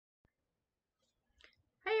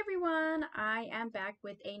Hi everyone, I am back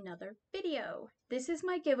with another video. This is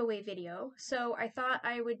my giveaway video, so I thought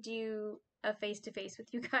I would do a face-to-face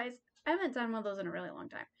with you guys. I haven't done one of those in a really long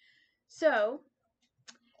time. So,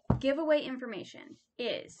 giveaway information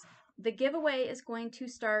is, the giveaway is going to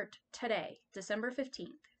start today, December 15th.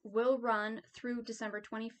 Will run through December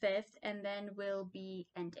 25th and then will be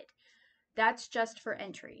ended. That's just for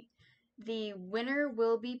entry. The winner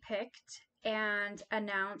will be picked and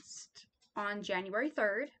announced on January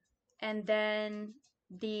 3rd, and then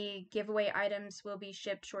the giveaway items will be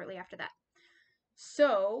shipped shortly after that.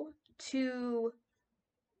 So to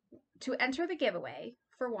enter the giveaway,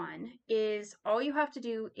 for one, is all you have to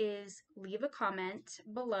do is leave a comment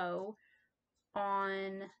below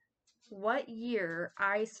on what year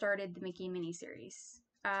I started the Mickey and Minnie series,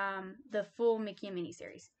 the full Mickey and Minnie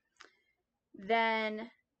series. Then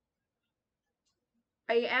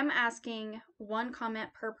I am asking one comment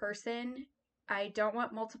per person. I don't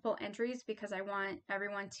want multiple entries because I want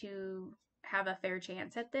everyone to have a fair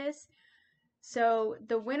chance at this. So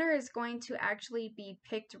the winner is going to actually be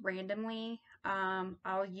picked randomly.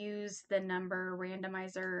 I'll use the number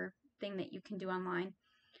randomizer thing that you can do online.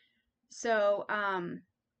 So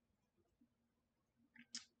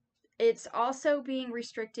it's also being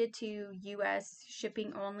restricted to US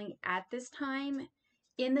shipping only at this time.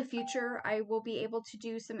 In the future, I will be able to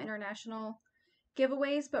do some international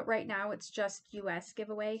giveaways, but right now it's just US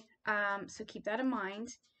giveaway. So keep that in mind.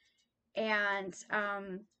 And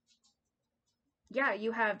yeah,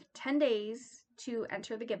 you have 10 days to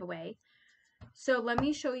enter the giveaway. So let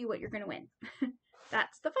me show you what you're going to win.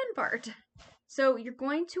 That's the fun part. So you're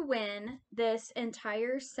going to win this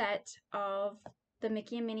entire set of the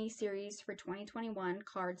Mickey and Minnie series for 2021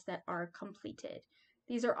 cards that are completed.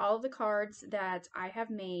 These are all of the cards that I have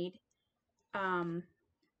made.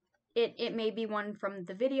 It may be one from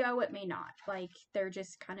the video, it may not. Like, they're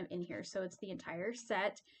just kind of in here. So it's the entire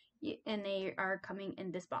set, and they are coming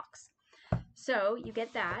in this box. So you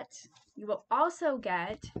get that. You will also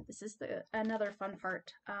get, this is another fun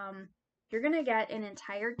part, you're going to get an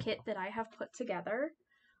entire kit that I have put together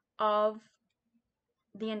of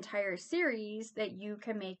the entire series that you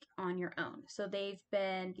can make on your own. So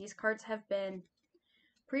these cards have been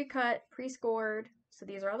pre-cut, pre-scored. So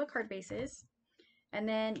these are all the card bases. And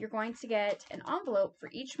then you're going to get an envelope for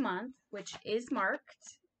each month, which is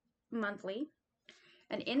marked monthly.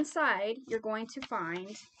 And inside, you're going to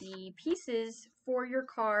find the pieces for your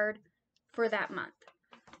card for that month.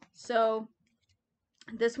 So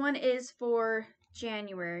this one is for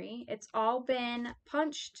January. It's all been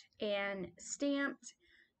punched and stamped.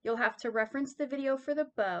 You'll have to reference the video for the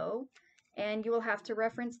bow, and you will have to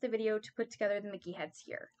reference the video to put together the Mickey heads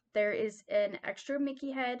here. There is an extra Mickey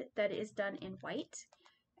head that is done in white,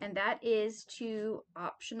 and that is to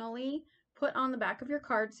optionally put on the back of your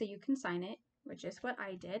card so you can sign it, which is what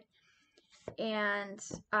I did. And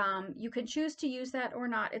you can choose to use that or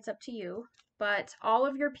not, it's up to you. But all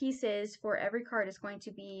of your pieces for every card is going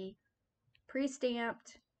to be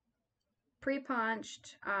pre-stamped,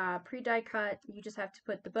 pre-punched, pre-die cut. You just have to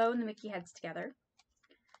put the bow and the Mickey heads together.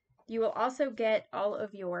 You will also get all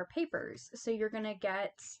of your papers. So you're going to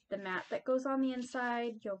get the map that goes on the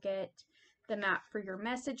inside. You'll get the map for your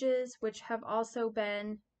messages, which have also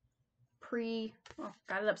been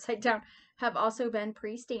got it upside down, have also been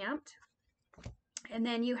pre-stamped. And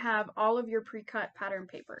then you have all of your pre-cut pattern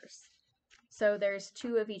papers. So there's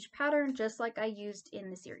 2 of each pattern, just like I used in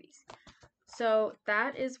the series. So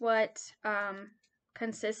that is what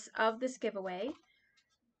consists of this giveaway.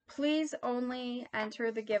 Please only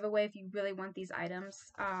enter the giveaway if you really want these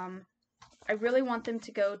items. I really want them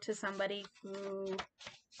to go to somebody who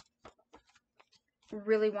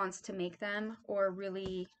really wants to make them or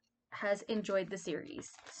really has enjoyed the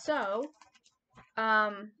series. So,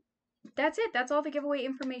 that's it. That's all the giveaway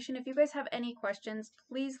information. If you guys have any questions,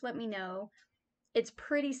 please let me know. It's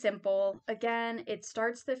pretty simple. Again, it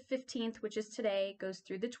starts the 15th, which is today, goes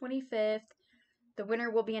through the 25th. The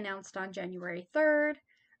winner will be announced on January 3rd.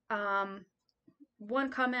 One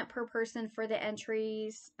comment per person for the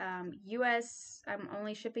entries. US, I'm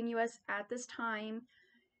only shipping US at this time.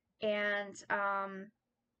 And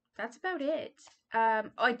that's about it.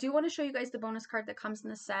 I do want to show you guys the bonus card that comes in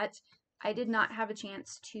the set. I did not have a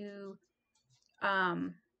chance to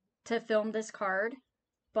film this card,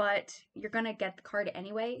 but you're gonna get the card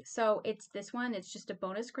anyway. So it's this one. It's just a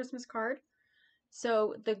bonus Christmas card.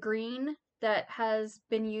 So the green that has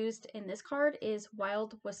been used in this card is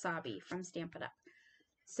Wild Wasabi from Stamp It Up.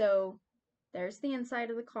 So there's the inside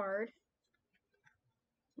of the card.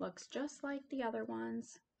 Looks just like the other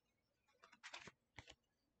ones.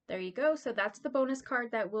 there you go. So that's the bonus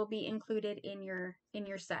card that will be included in your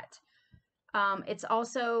set. It's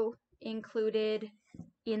also included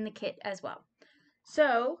in the kit as well.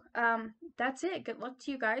 So that's it. Good luck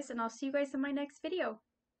to you guys, and I'll see you guys in my next video.